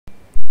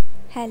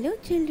Hello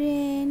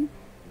children,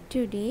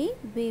 today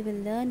we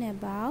will learn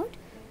about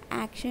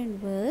action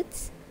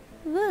words,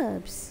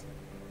 verbs.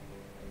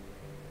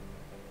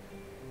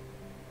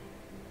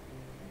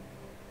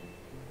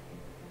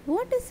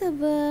 What is a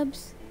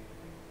verbs?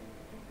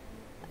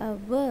 A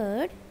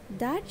word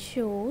that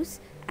shows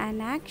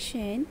an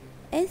action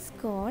is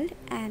called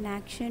an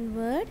action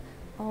word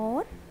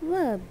or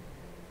verb.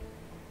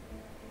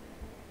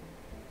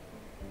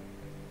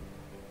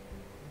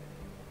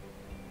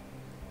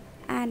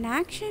 An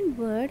action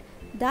word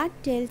that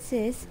tells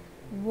us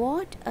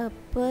what a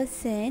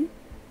person,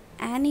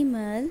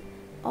 animal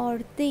or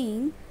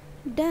thing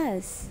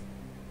does.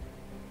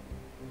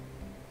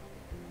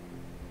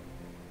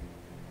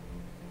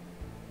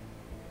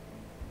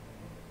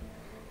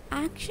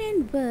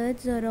 Action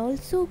words are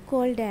also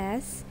called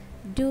as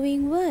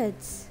doing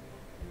words.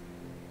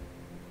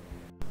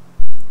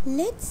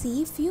 Let's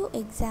see few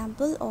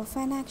examples of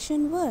an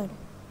action word.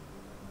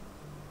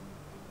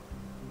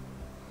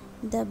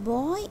 The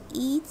boy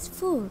eats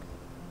food.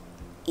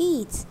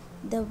 Eats.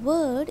 The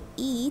word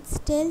eats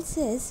tells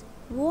us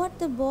what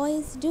the boy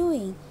is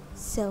doing.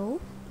 So,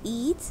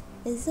 eats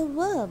is a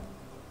verb.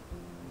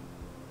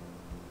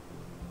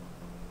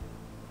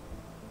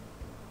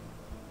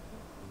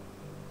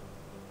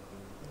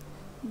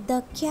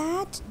 The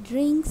cat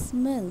drinks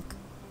milk.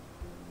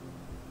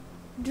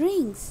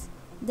 Drinks.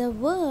 The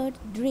word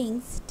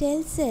drinks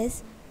tells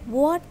us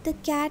what the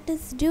cat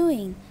is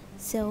doing.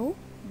 So,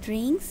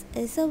 drinks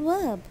is a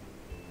verb.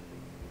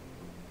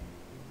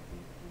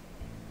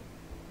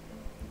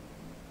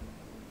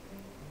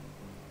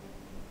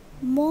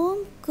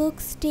 Mom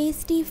cooks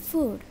tasty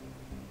food.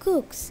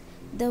 Cooks.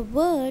 The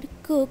word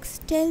cooks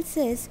tells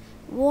us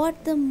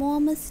what the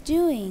mom is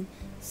doing.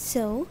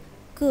 So,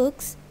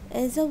 cooks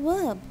is a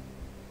verb.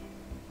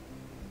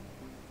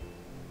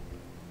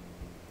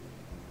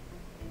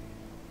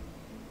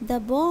 The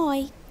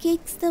boy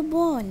kicks the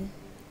ball.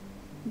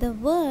 The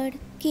word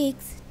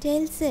kicks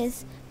tells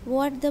us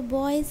what the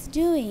boy is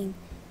doing.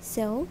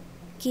 So,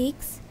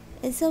 kicks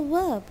is a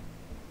verb.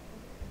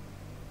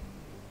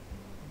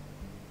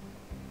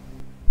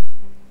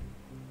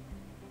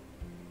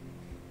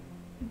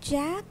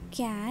 Jack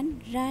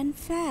can run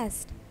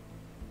fast.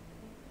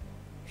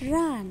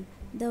 Run.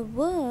 The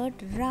word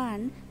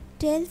run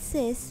tells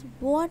us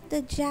what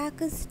the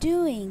Jack is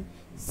doing.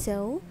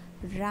 So,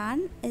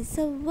 run is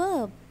a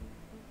verb.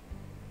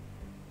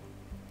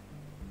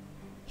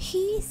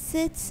 He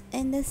sits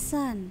in the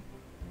sun.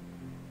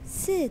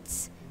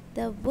 Sits.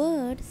 The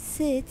word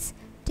sits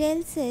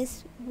tells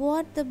us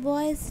what the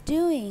boy is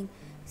doing.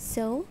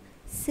 So,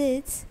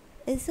 sits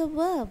is a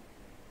verb.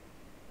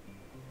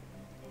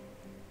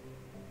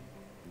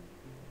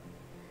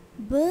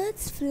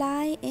 Birds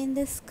fly in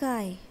the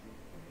sky.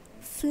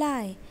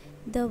 Fly.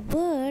 The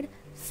word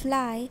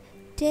fly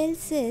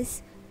tells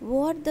us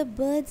what the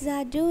birds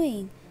are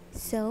doing.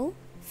 So,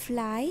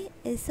 fly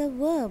is a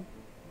verb.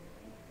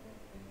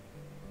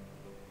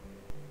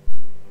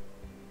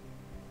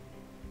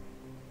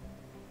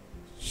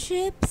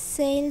 Ship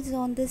sails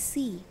on the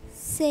sea.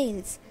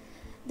 Sails.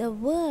 The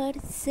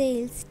word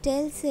sails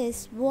tells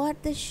us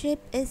what the ship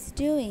is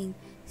doing.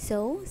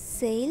 So,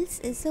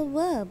 sails is a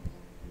verb.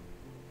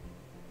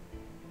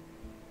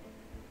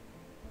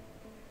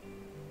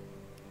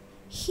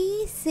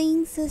 He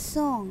sings a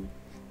song.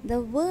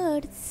 The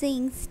word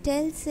sings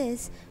tells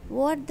us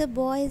what the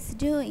boy is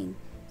doing.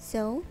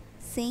 So,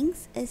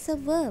 sings is a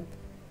verb.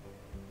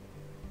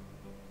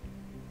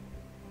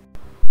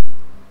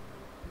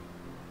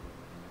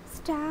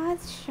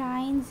 Stars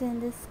shines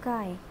in the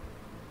sky.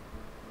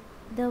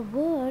 The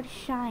word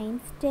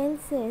shines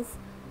tells us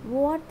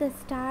what the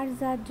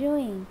stars are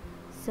doing.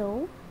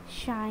 So,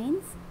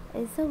 shines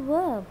is a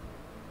verb.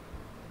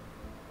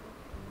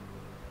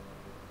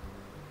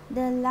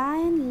 The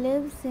lion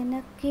lives in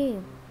a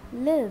cave.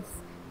 Lives.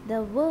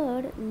 The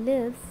word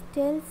lives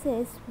tells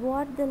us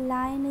what the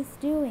lion is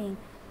doing.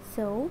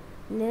 So,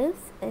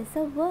 lives is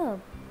a verb.